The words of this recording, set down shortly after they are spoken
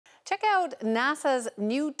Check out NASA's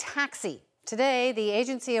new taxi. Today, the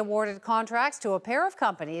agency awarded contracts to a pair of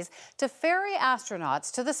companies to ferry astronauts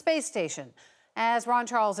to the space station. As Ron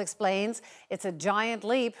Charles explains, it's a giant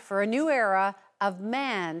leap for a new era of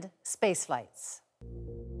manned space flights.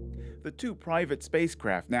 The two private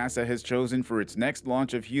spacecraft NASA has chosen for its next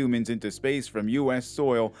launch of humans into space from U.S.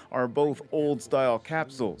 soil are both old-style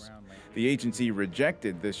capsules. The agency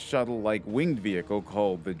rejected this shuttle-like winged vehicle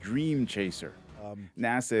called the Dream Chaser.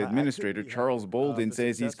 NASA Administrator Charles Bolden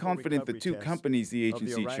says he's confident the two companies the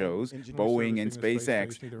agency chose, Boeing and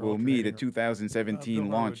SpaceX, will meet a 2017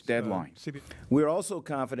 launch deadline. We're also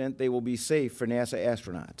confident they will be safe for NASA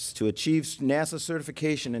astronauts. To achieve NASA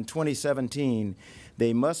certification in 2017,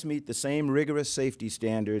 they must meet the same rigorous safety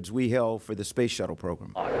standards we held for the Space Shuttle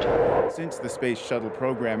program. Since the Space Shuttle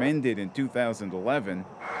program ended in 2011,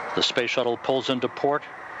 the Space Shuttle pulls into port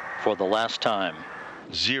for the last time.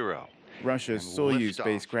 Zero. Russia's Soyuz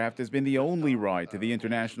spacecraft has been the only ride to the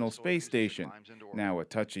International Space Station, now a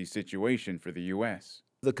touchy situation for the U.S.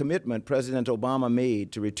 The commitment President Obama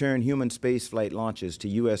made to return human spaceflight launches to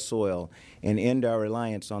U.S. soil and end our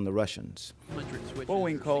reliance on the Russians.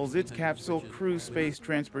 Boeing calls its capsule Crew Space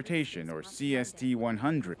Transportation, or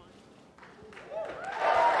CST-100.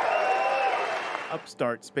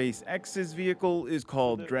 Upstart SpaceX's vehicle is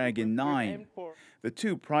called Dragon 9. The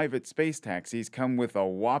two private space taxis come with a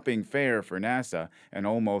whopping fare for NASA, an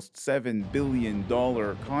almost $7 billion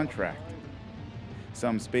contract.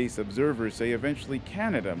 Some space observers say eventually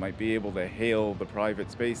Canada might be able to hail the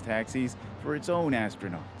private space taxis for its own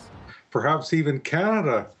astronauts. Perhaps even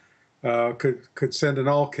Canada could send an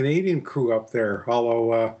all-Canadian crew up there,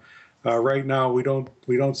 although right now we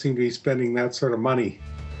don't seem to be spending that sort of money.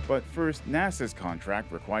 But first, NASA's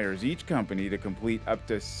contract requires each company to complete up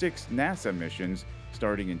to 6 NASA missions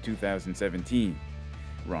starting in 2017.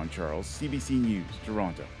 Ron Charles, CBC News,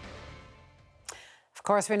 Toronto. Of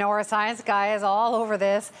course, we know our science guy is all over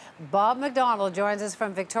this. Bob McDonald joins us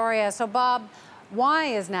from Victoria. So, Bob, why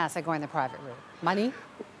is NASA going the private route? Money?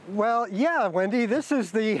 Well, yeah, Wendy, this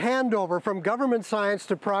is the handover from government science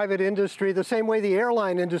to private industry, the same way the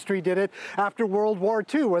airline industry did it after World War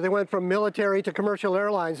II, where they went from military to commercial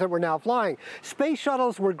airlines that were now flying. Space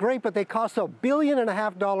shuttles were great, but they cost $1.5 billion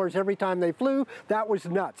every time they flew. That was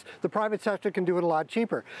nuts. The private sector can do it a lot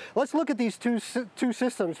cheaper. Let's look at these two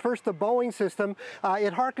systems. First, the Boeing system.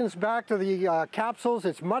 It harkens back to the capsules.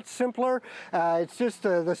 It's much simpler. It's just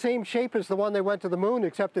the same shape as the one they went to the moon,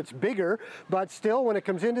 except it's bigger. But still, when it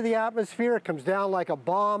comes into the atmosphere, it comes down like a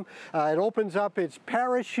bomb. It opens up its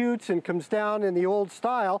parachutes and comes down in the old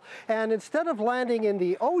style. And instead of landing in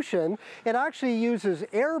the ocean, it actually uses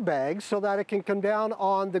airbags so that it can come down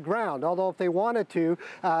on the ground. Although if they wanted to,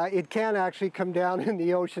 it can actually come down in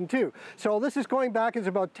the ocean too. So this is going back, is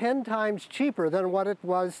about 10 times cheaper than what it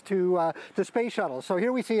was to the space shuttle. So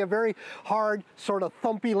here we see a very hard, sort of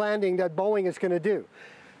thumpy landing that Boeing is going to do.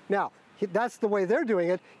 Now, that's the way they're doing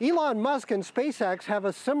it. Elon Musk and SpaceX have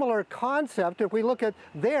a similar concept. If we look at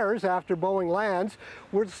theirs after Boeing lands,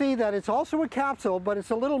 we'll see that it's also a capsule, but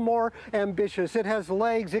it's a little more ambitious. It has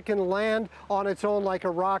legs. It can land on its own like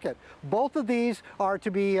a rocket. Both of these are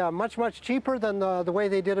to be much, much cheaper than the way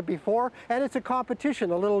they did it before, and it's a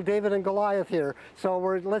competition, a little David and Goliath here. So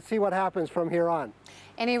let's see what happens from here on.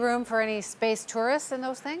 Any room for any space tourists in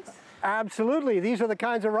those things? Absolutely. These are the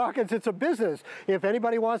kinds of rockets. It's a business. If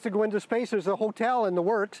anybody wants to go into space, there's a hotel in the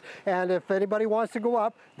works. And if anybody wants to go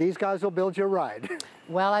up, these guys will build you a ride.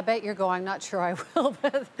 Well, I bet you're going. Not sure I will,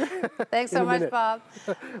 but thanks so much, Bob.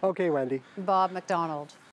 Okay, Wendy. Bob McDonald.